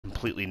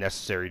completely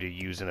necessary to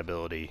use an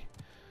ability.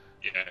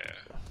 Yeah.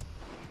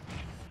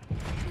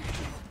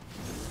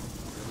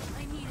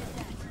 I needed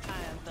that.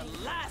 I am the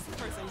last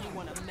person you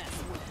want to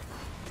mess with.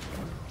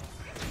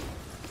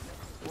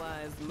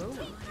 Wise move,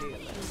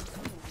 healer.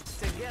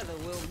 Together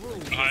we'll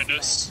rule. Behind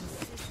us.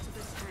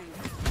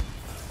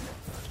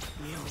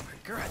 You'll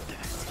regret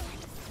that.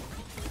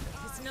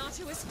 It's not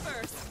who is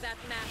first that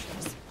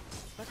matters,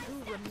 but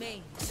who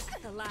remains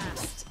at the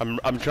last. I'm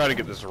trying to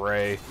get this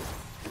Ray.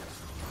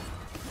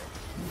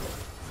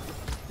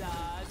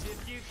 Dodge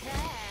if you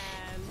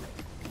can.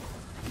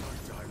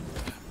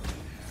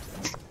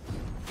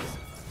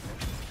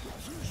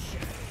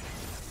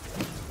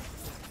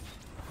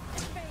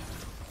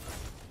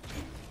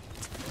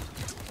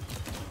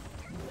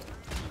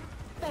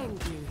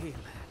 Thank you, healer.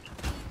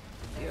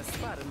 Your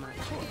spot in my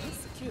court is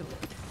secure.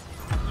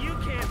 You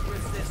can't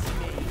resist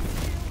me.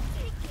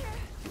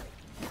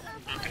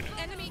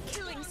 Enemy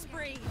killing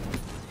spree.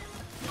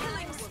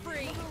 Killing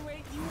spree.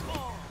 Liberate you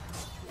all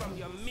from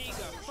your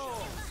meager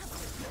fall.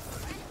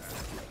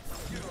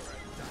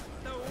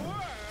 The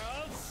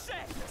world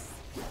shakes.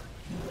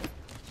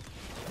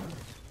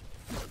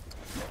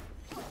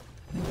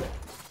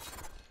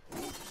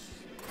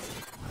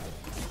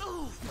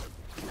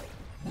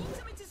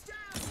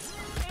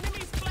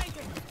 Enemies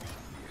flanking.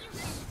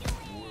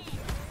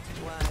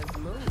 Wise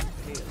move,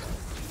 healer.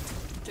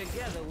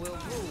 Together we'll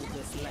rule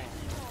this land.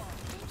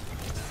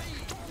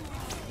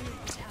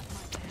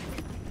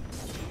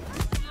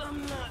 I'm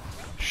not.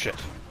 Shit.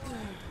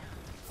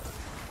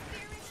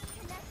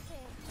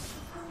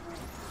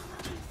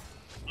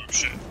 Oh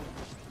shit.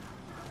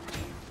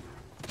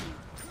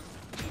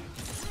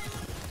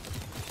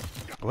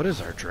 What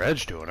is our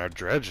dredge doing? Our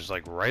dredge is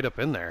like right up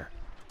in there.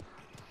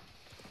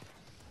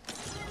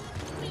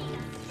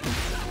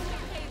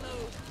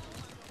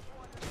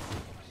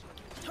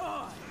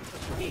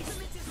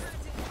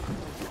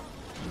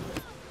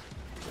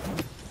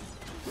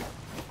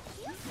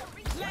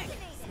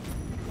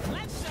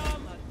 Let's show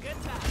 'em a good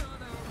time.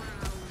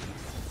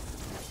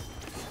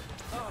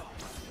 Oh,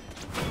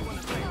 you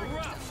wanna play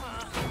rough,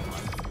 huh?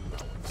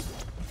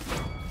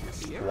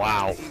 You're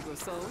Wow. an eagle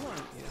soul,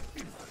 aren't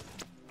you?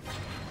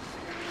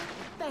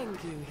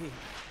 Thank you,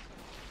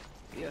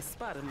 Healer. Your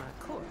spot in my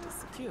court is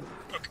secure.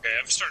 Okay,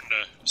 I'm starting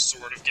to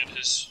sort of get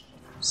his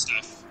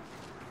stuff.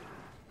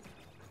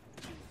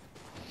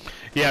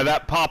 Yeah,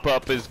 that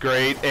pop-up is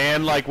great,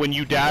 and like when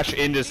you dash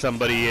into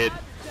somebody, it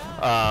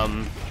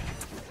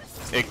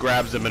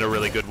grabs them in a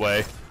really good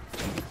way.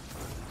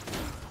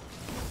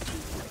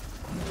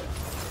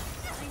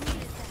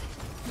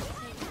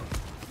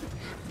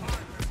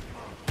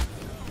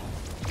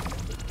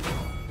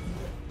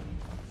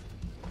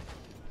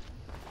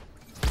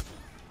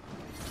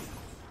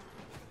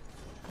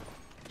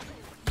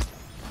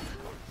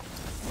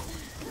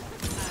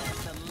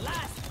 The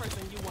last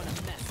person you want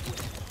to mess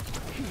with.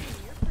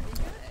 You're pretty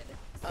good.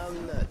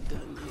 I'm not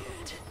done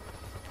yet.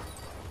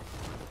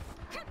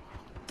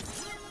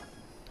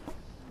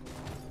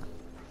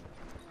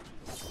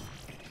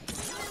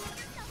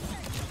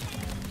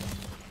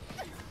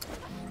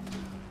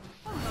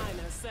 A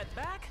minor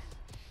setback.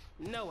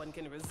 No one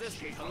can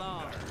resist me for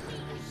long.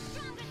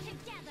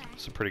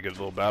 It's a pretty good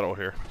little battle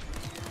here.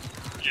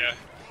 Yeah.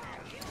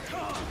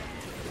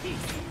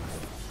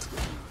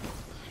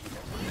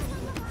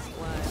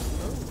 Wise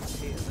move,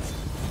 healer.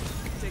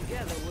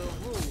 Together we'll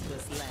rule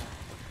this land.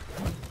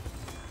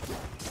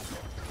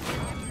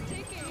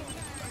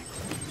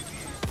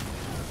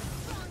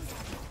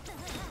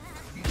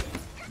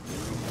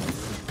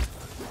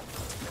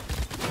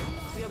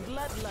 Your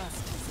bloodlust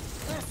is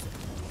impressive.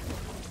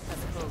 I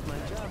suppose my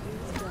job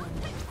is done.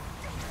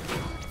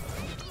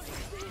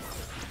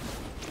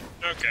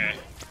 Okay.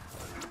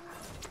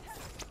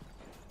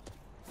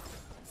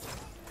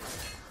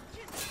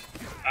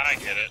 I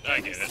get it. I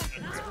get it.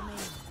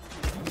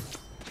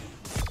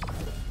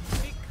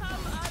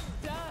 Become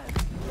undone.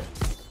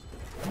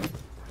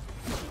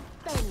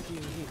 Thank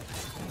you,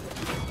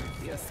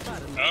 healer. Your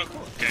spot in my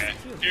court is Okay.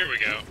 secure. Here we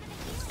go.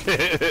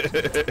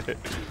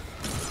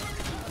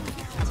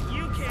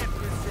 You can't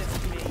resist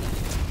me.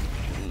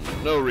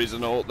 No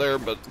reason to hold there,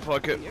 but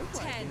fuck it. You're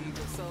quite 10, an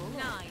eagle soul.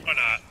 9, Why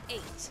not?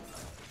 8,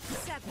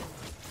 7,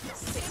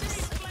 6,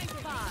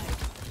 5,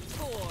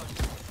 4,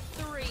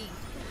 3,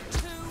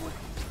 2,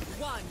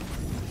 1.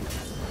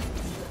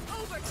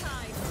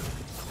 Overtime.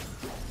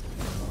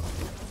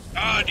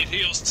 Ah, I need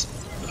heals.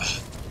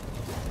 Ugh.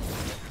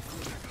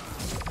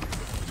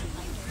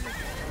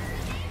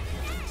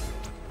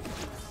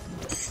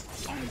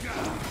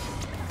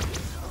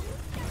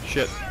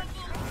 Shit.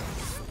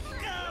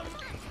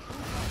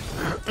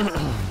 Alright,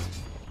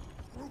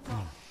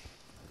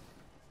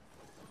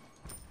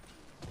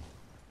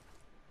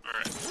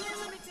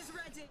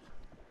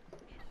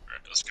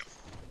 let's go.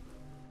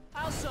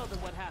 I'll show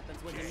them what happens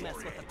when you mess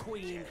with a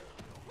queen.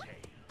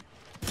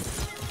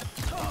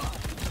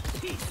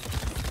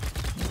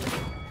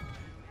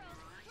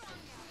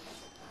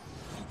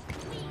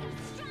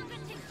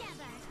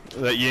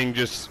 That Ying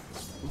just...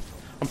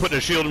 I'm putting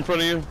a shield in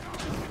front of you.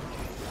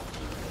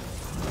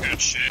 Good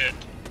shit.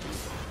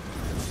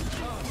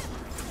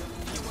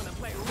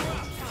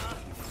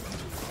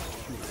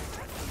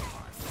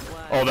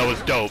 Oh, that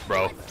was dope,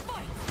 bro.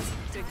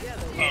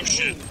 Together Oh, we'll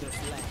shit. rule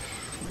this land.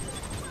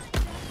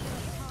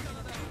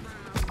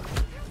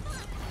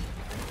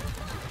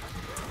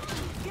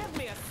 Give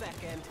me a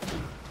second.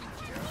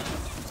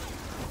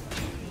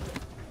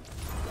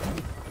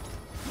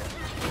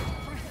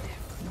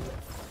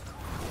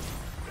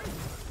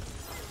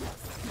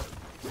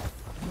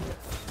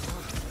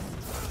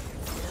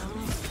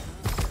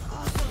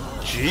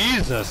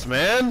 Jesus,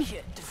 man.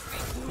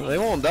 They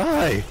won't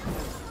die.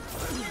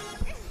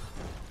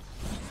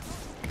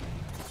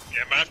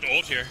 Yeah, I might have to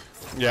ult here.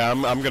 Yeah,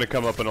 I'm gonna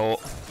come up and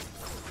ult.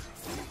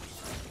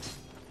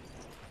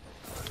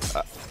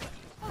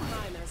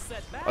 Minor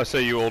setback. I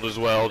say you ult as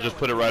well. Just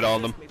put it right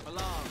on them.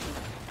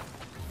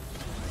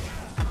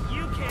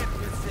 You can't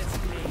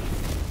resist me.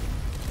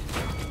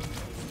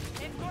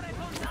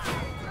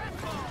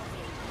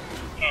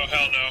 Oh,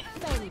 hell no.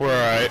 We're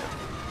alright.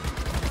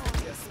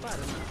 You're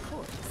spotted my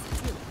course.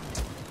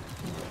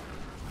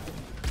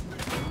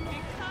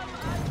 Become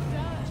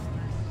undone.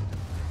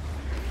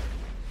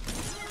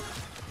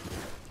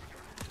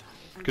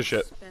 Good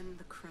shit. Spend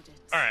the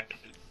credits. Alright.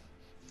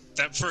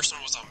 That first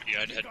one was on me.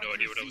 I had no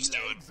idea what I was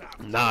doing.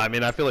 Nah, I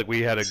mean, I feel like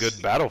we had a good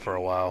battle for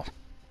a while.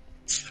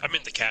 I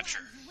meant the capture.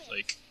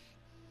 Like,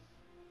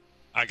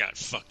 I got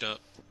fucked up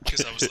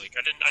because I was like,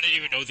 I didn't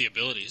even know the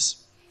abilities.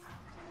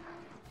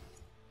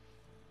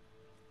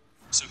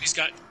 So he's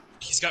got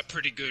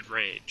pretty good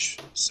range.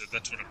 So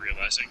that's what I'm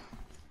realizing.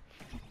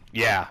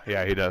 Yeah,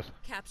 he does.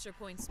 Capture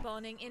point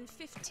spawning in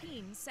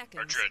 15 seconds.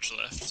 Our dredge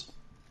left.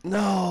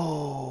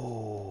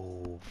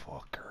 No,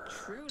 fucker.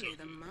 Truly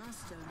the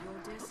master of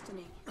your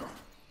destiny.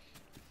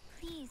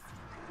 Please.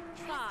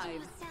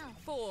 5,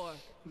 4,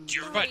 Do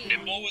you ever buy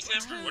Nimble with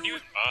him? Or what do you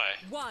even buy?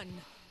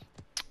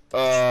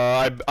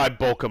 1. I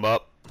bulk him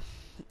up.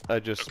 I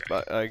just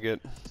Okay. I get.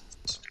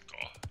 That's a good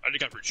call. I already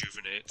got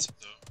Rejuvenate,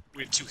 though.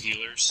 We have 2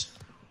 healers.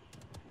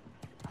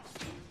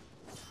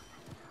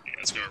 Yeah,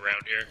 let's go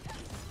around here.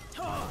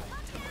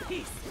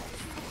 Peace.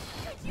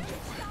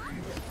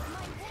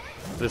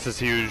 This is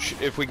huge.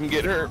 If we can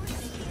get her.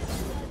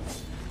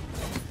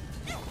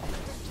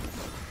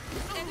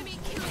 Enemy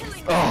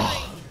killing.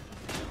 Oh,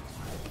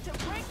 To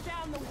break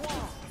down the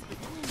walls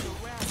between the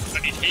realms,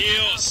 I need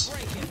heals!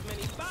 break as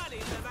many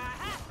bodies as I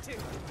have to.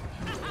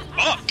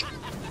 Fuck!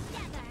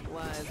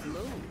 Wise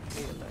move,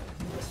 healer.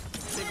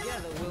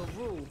 Together we'll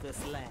rule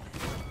this land.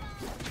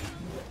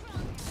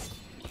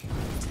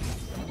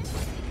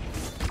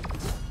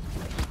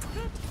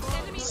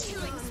 Enemy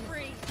killing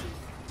spree.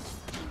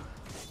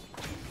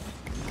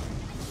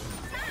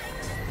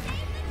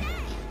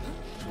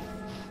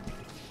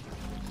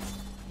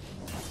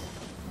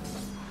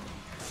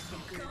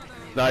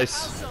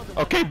 nice.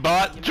 Okay,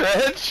 bot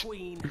dredge.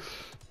 Queen.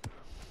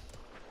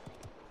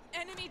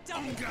 Enemy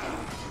double.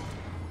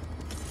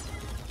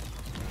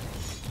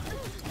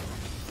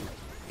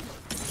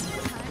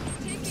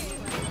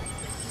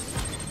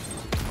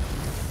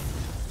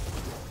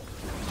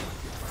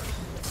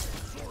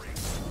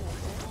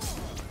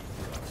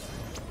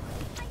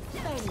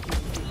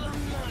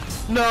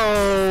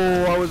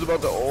 No, I was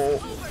about to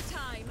ult.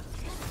 Overtime.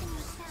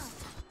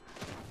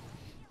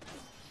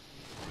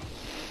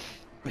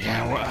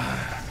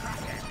 Yeah.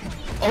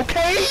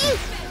 Okay.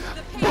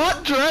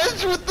 Bot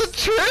dredge with the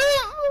trim.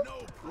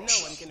 No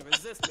one can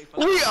resist me for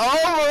We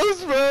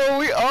almost, bro.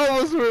 We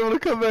almost were able to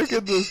come back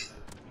in this.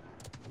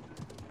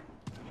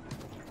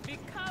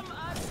 become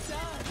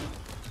undone.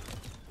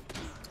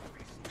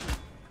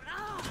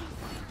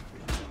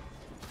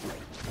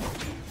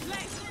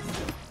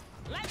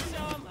 Let's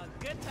show 'em a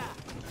good time.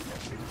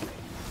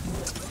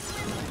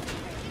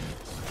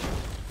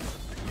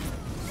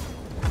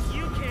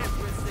 You can't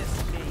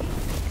resist me.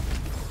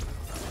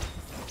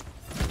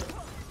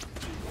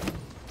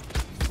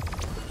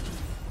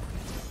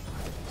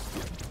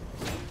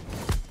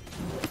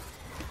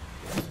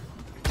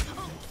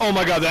 Oh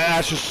my god, that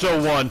Ash is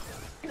so one.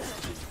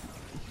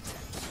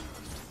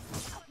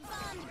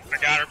 I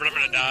got her, but I'm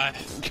gonna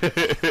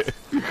die.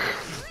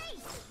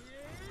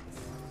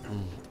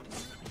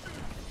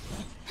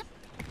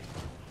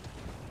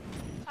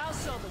 I'll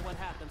show them what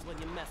happens when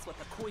you mess with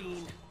the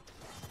queen.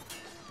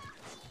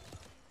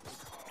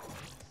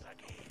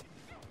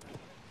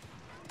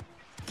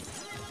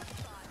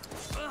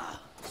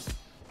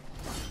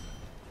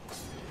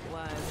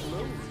 Wise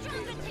move.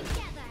 Stronger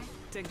together.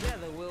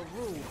 Together we'll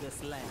rule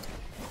this land.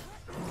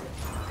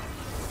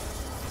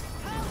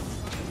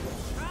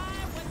 Try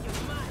what you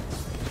might.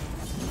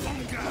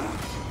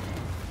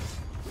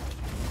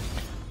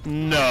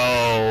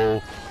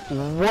 No.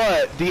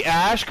 What? The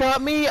Ash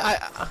got me?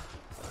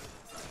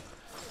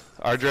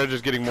 Our dredge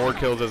is getting more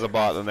kills as a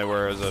bot than they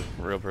were as a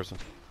real person.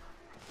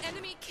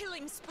 Enemy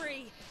killing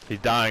spree. He's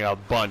dying a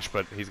bunch,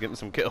 but he's getting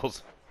some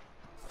kills.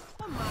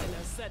 A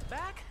minor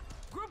setback.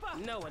 Group up.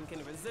 No one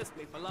can resist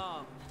me for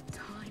long.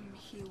 Time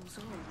heals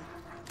all.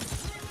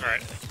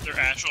 Alright, their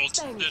Ash ult.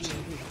 Thank you.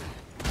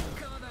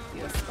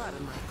 Your spot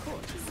in my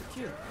court is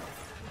secure.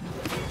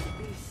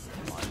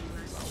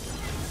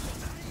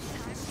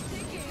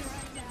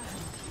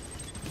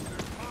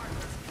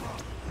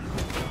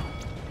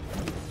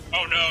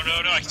 Oh no!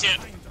 no, I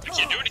can't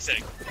do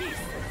anything.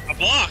 I'm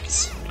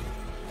blocked.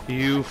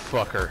 You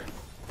fucker.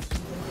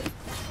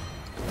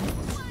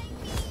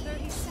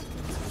 30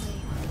 seconds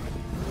remaining.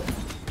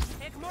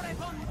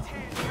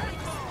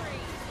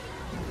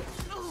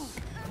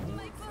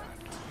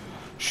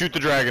 Shoot the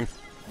dragon.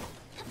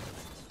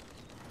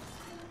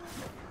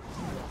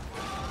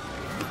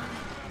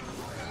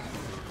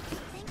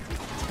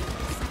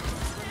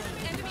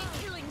 Enemy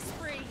killing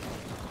spree.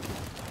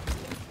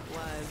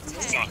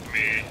 Fuck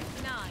me.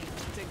 9,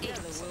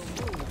 Together 8, we'll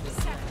move this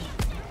 7,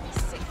 land.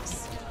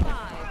 6,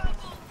 5,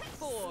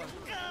 4,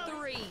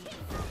 3,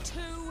 2,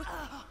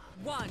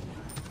 1.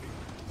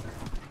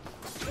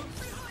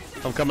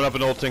 I'm coming up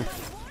and ulting.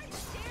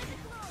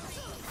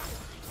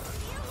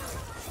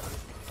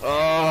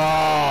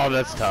 Oh,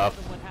 that's tough.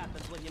 What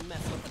happens when you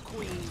mess with the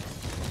queen?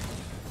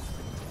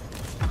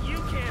 You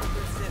can't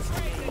resist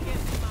me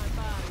against my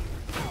body.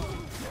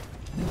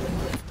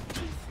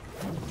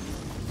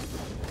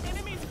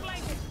 Enemies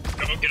flanking.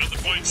 Go get on the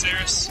point,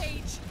 Saris.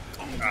 Page.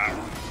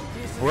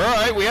 We're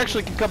alright, we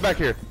actually can come back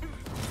here.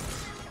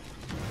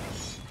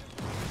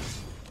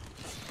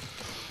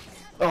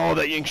 Oh,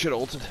 that Ying should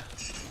have ulted.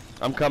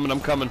 I'm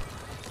coming.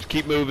 Just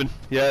keep moving.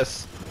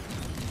 Yes.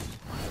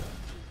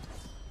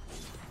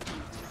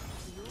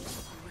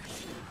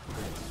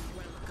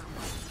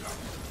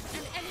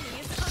 An enemy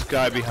is This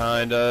guy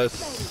behind us.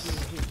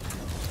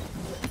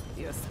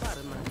 You're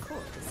spotting my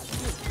corpus.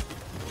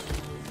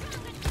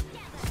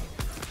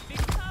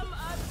 Become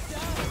a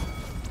dog.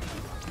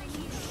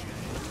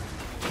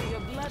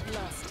 Your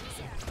bloodlust is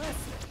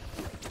impressive.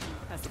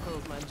 I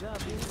suppose my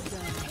job is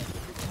done.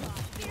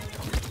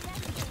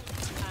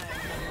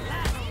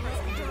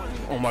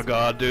 Oh my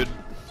god, dude.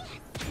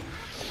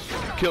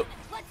 Kill.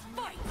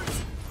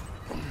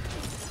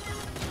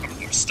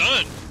 I'm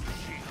stunned.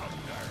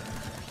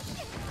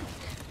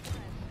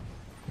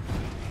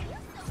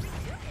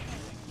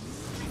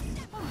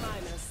 A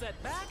minor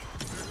setback.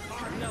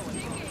 No one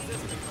can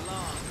resist it for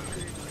long.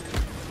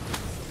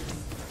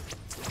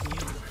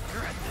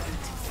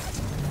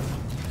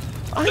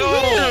 I'm No!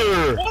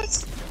 here!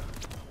 What?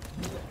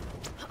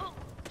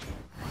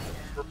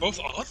 We're both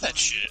on that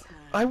shit.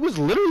 I was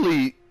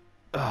literally...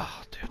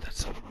 Oh, dude,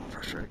 that's so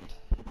frustrating.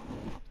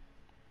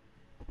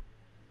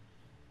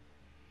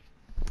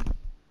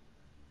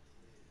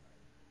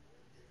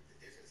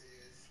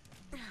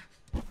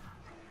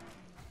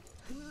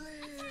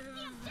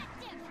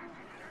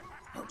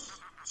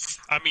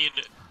 I mean,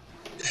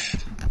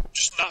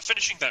 just not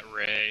finishing that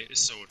Ray is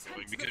so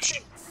annoying because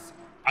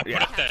I put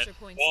up that Capture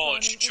point wall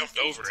and she spawning jumped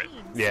in over it.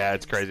 15 Yeah,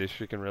 it's crazy.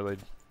 She can really...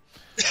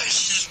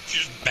 She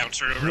just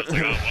bounced right over it.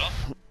 Like, oh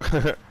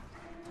well.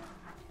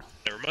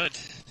 Never mind.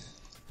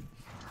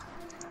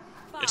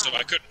 And so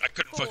I couldn't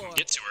fucking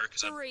get to her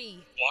because I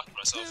 3, blocked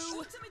myself.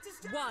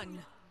 2, 1.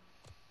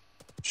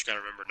 Just gotta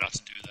remember not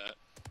to do that.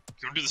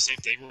 You wanna do the same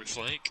thing where we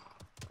flank?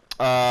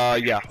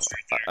 Yeah.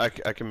 Straight there.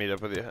 I can meet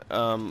up with you.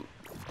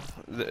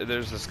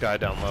 There's this guy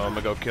down low. I'm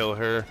gonna go kill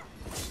her.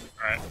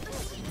 Alright.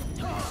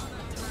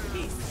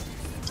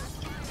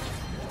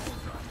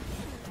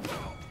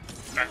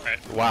 Alright.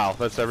 Wow,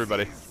 that's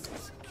everybody.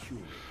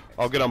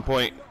 I'll get on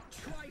point.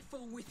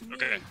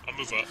 Okay, I'll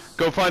move up.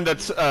 Go find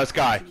that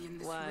Sky.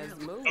 Wise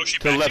move. Oh, she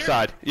To the back left here?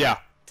 side. Yeah.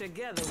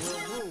 Together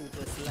we'll rule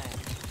this land.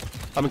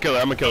 I'm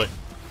gonna kill her.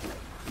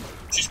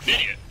 She's an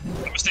idiot.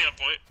 I'm gonna stay on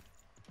point.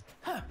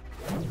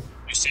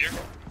 You see her?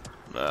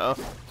 No.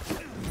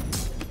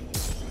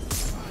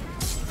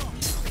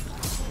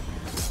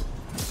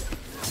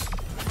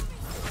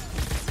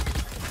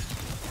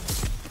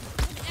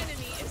 An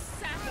enemy is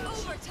sacked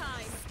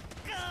overtime.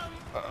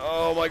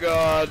 Oh my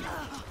god.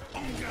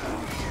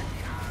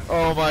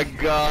 Oh my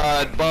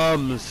god.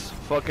 Bums.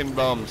 Fucking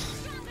bums.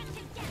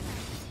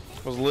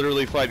 I was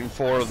literally fighting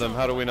 4 of them.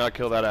 How do we not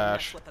kill that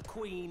Ash? With the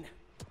queen.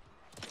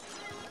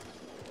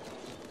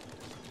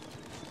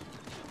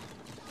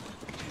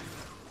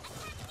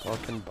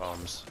 Fucking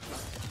bums.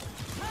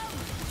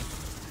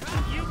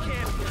 You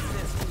can't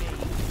resist me.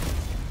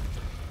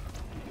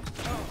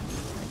 Oh,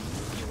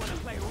 you wanna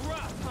play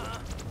rough, huh?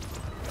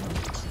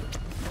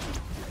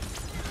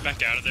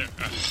 Back out of there.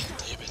 Ugh,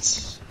 damn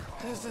it.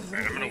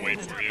 Alright, I'm gonna wait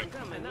for you.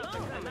 Coming up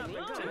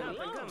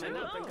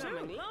and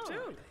coming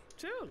along.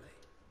 Truly.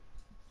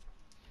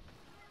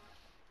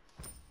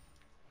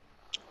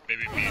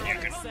 Maybe me and you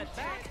can.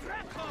 Setback.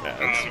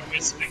 Yeah,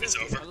 It's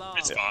over.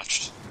 It's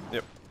botched.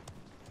 yep.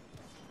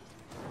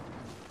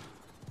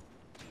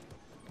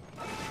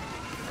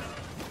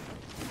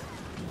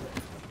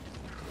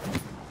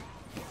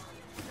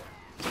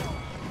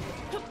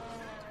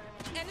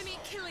 Enemy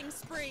killing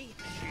spree.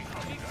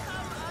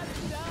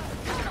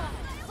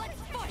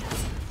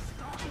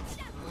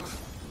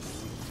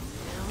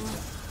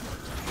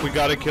 We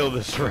gotta kill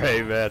this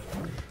Ray, man.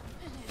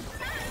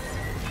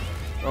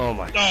 Oh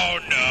my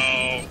god. Oh no!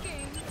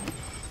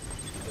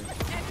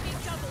 Enemy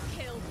double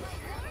kill.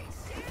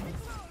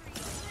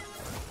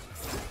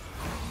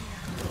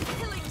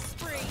 Killing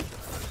spree.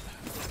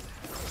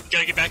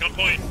 Gotta get back on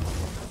point.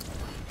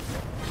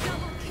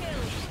 Double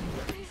kill.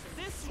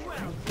 This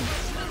round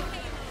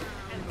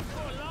and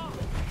before long.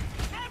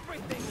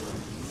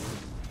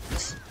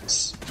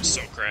 is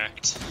so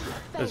cracked.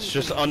 It's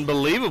just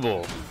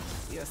unbelievable.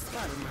 Your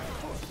spot in my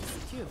court is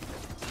secure.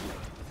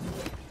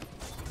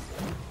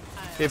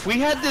 If we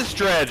had this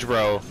dredge,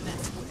 bro.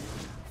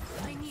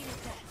 I needed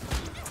that.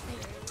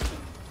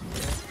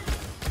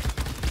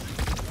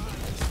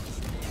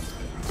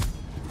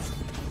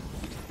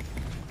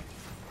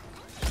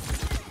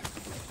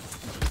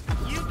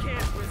 You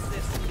can't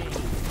resist me.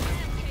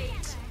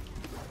 Rampage.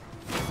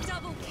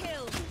 Double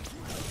kill.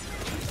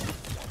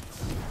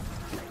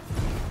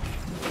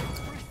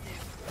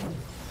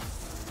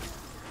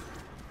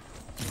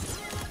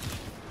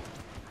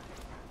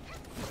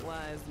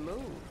 Wise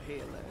move,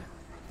 healer.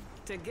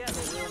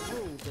 Together we'll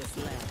rule this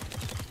land.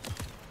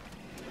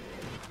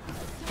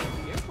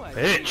 You're quite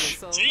Bitch.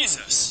 so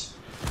Jesus.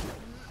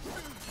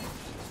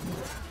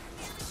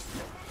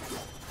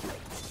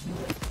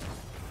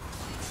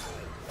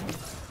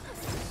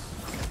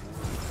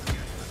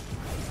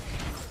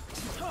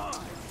 hard to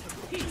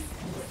peace.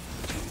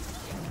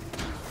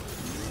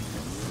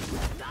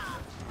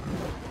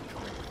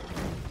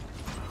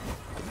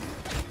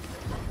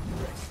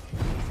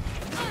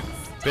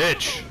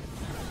 Bitch.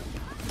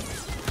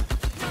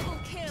 Double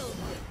kill.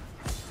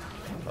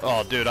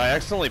 Oh, dude, I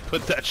accidentally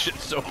put that shit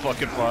so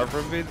fucking far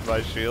from me,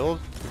 my shield.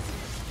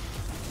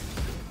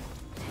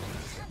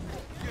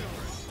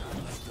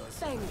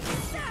 Thank you.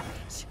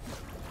 Savage.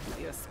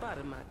 Your spot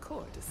in my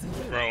court is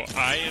secure. Bro,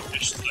 I am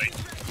just like,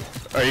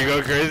 Are you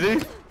going crazy?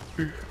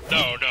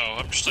 no,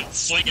 I'm just like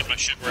flinging my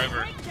shit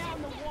wherever. Break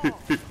down the wall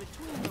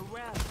between the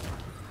rafters.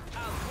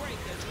 I'll break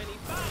as many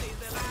bodies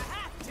as I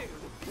have to.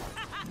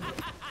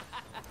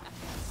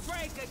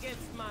 Break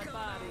against my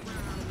body.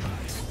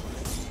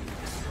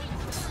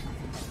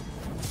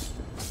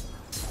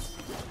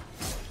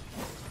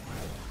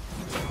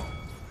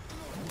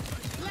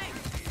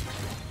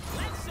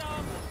 Let's show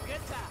 'em a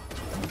good time.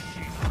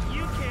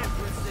 You can't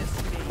resist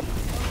me.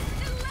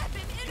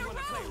 11 in a You wanna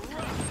play row.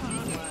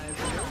 rough?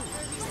 Wise move.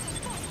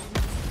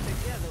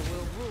 Together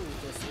we'll rule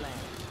this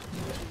land.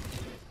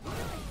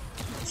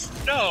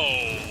 No.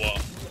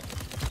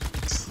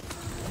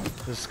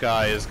 This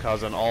guy is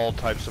causing all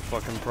types of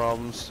fucking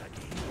problems.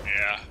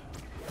 Yeah.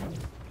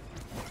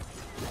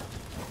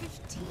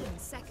 15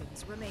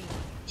 seconds remaining.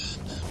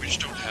 We just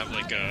don't have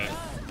like a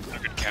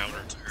good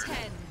counter to her.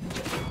 10,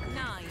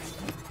 9,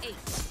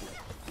 8,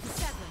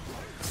 7,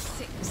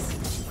 6,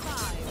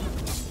 5,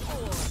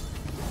 4,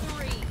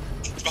 3,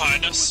 She's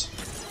behind us.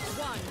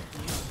 1.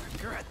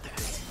 Regret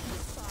that.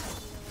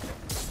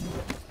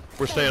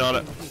 We're staying on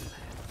it.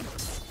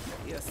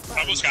 Your spot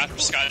Almost got her.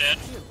 Sky dead.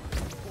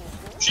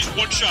 She's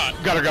one shot.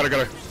 Got her, got her,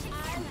 got her.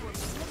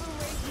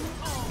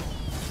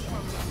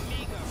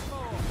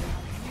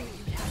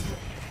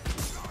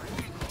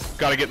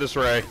 Gotta get this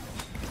Ray.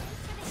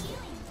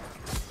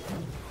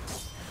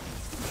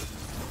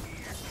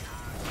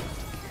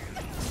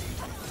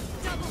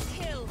 Double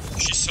kill.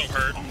 She's so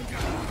hurt.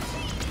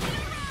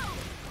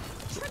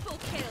 Triple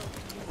kill.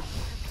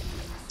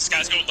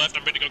 Sky's going left.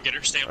 I'm gonna go get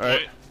her. Stand All right.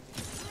 point.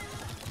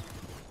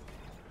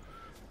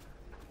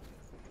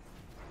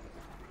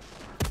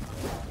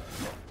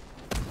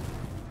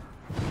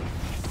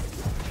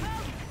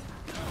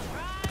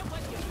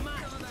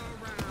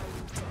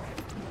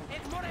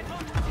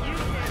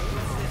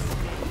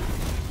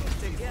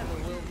 Together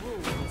we'll rule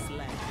this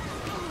land.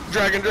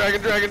 Dragon,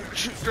 dragon, dragon,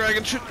 shoot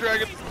dragon, shoot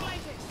dragon.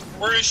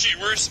 Where is she?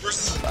 Where's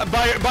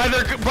By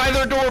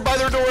their door, by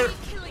their door.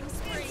 Killing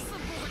spree.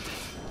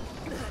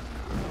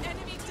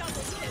 Enemy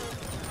double kill.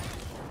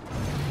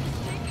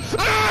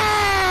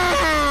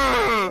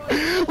 Ah!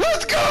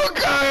 Let's go,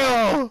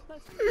 Kyle!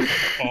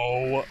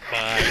 Oh my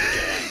god.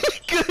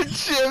 Good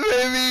shit,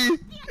 baby!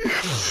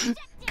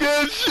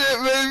 Good shit,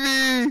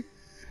 baby!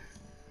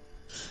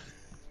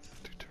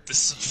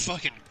 This is a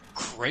fucking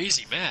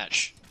crazy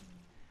match.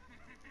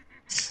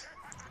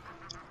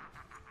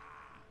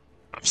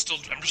 I'm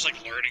just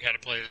like learning how to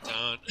play this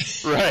on.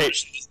 Right.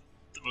 This is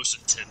the most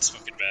intense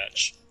fucking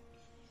match.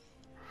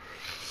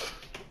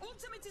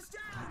 Ultimate is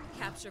down.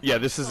 Capture. Yeah,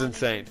 this is point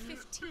insane.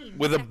 15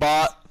 With a seconds.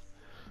 bot,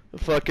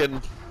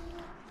 fucking.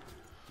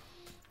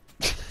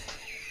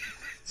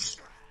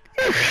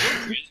 Are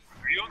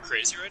you going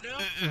crazy right now?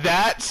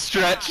 That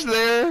stretch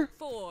there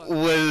 4,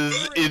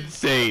 was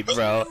insane,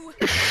 bro.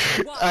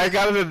 2, 1. I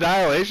got an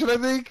annihilation, I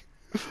think.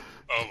 Oh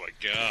my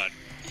god.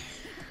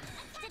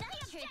 Did I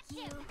hurt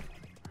you?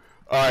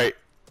 Alright,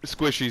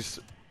 squishies.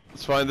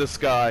 Let's find this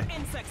guy.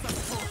 Insects on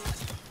the board.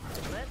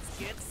 Let's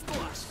get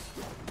squashed.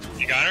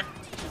 You got her?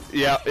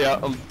 Yeah,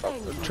 I'm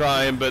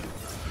trying, but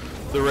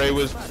the Ray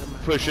was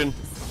pushing.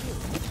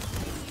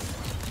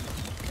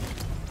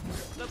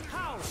 The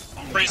power.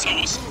 Ray's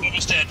almost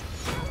dead.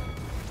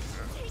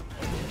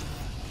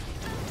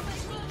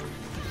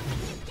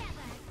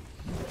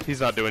 He's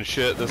not doing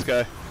shit, this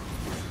guy.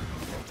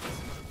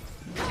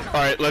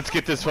 Alright, let's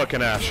get this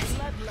fucking Ash. Bloodlust is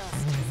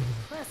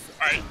impressive.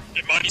 Alright,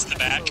 Imani's in the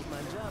back. My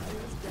job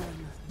is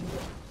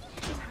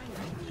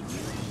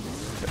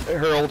done.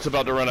 Her ult's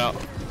about to run out.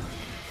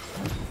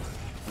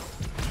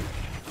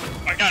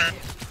 I got her.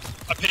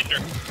 I pinned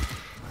her.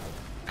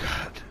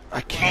 God.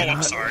 I cannot.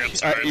 I'm sorry, I'm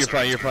sorry, I'm You're sorry,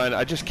 fine. You're fine.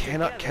 I just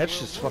cannot catch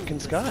this fucking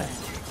Sky.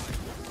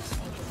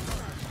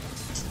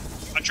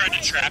 I tried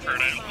to trap her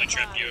and I only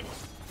trapped you.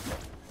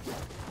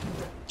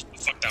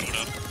 Fuck that one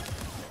up.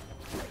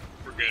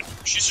 We're good.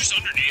 She's just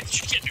underneath.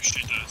 She can't do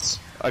shit to us.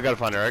 I gotta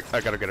find her.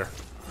 I gotta get her.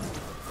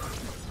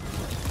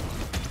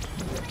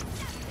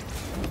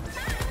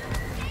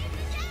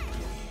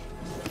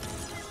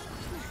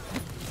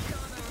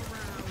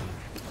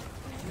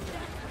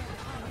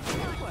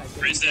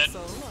 Ray's dead.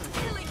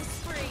 Killing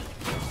spree.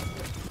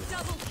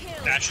 Double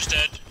kill. Ash is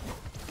dead.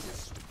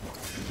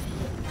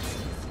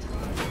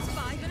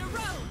 5 in a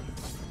row.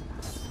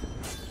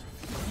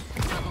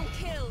 Double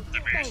kill.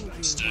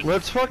 He's dead.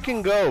 Let's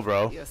fucking go,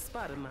 bro. You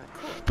spotted my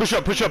corpse. Push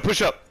up. Push up.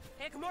 Push up.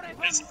 It's-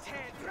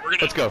 We're gonna,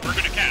 Let's go. We're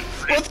gonna cap.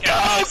 Let's go,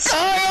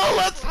 Kyle.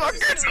 Let's fucking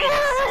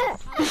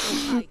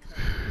go.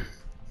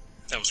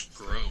 That was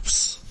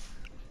gross.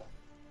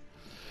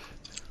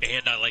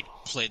 And I like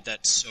played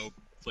that so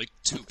like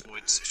 2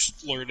 points,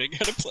 just learning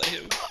how to play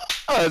him.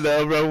 I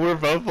know, bro. We're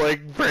both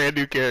like brand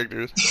new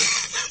characters.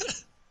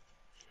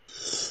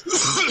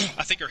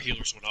 I think our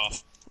healers went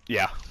off,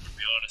 Yeah. to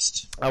be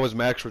honest. I was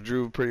max for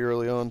Drew pretty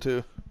early on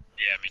too.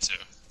 Yeah, me too.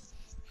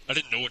 I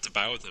didn't know what to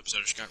buy with him, so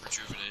I just got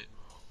rejuvenate.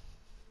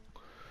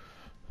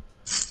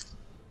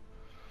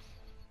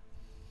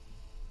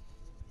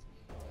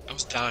 I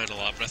was dying a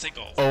lot, but I think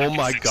I Oh can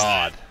my fix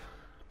god. that.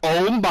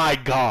 Oh my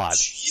god.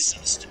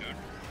 Jesus, dude.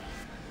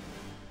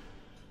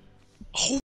 Oh